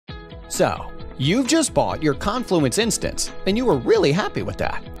So, you've just bought your Confluence instance, and you were really happy with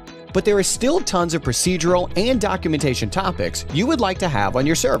that. But there is still tons of procedural and documentation topics you would like to have on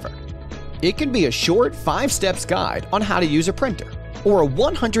your server. It can be a short 5-steps guide on how to use a printer, or a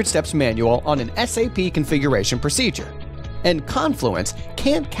 100 steps manual on an SAP configuration procedure. And Confluence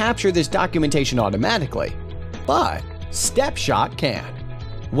can't capture this documentation automatically, but StepShot can.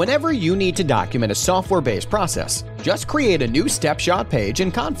 Whenever you need to document a software-based process, just create a new StepShot page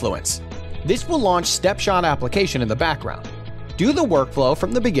in Confluence. This will launch StepShot application in the background. Do the workflow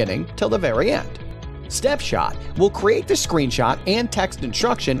from the beginning till the very end. StepShot will create the screenshot and text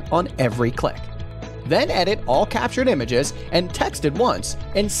instruction on every click. Then edit all captured images and text it once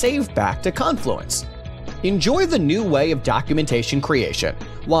and save back to Confluence. Enjoy the new way of documentation creation,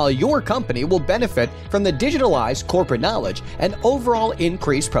 while your company will benefit from the digitalized corporate knowledge and overall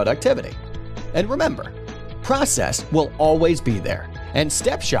increased productivity. And remember, process will always be there, and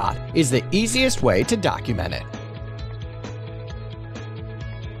StepShot is the easiest way to document it.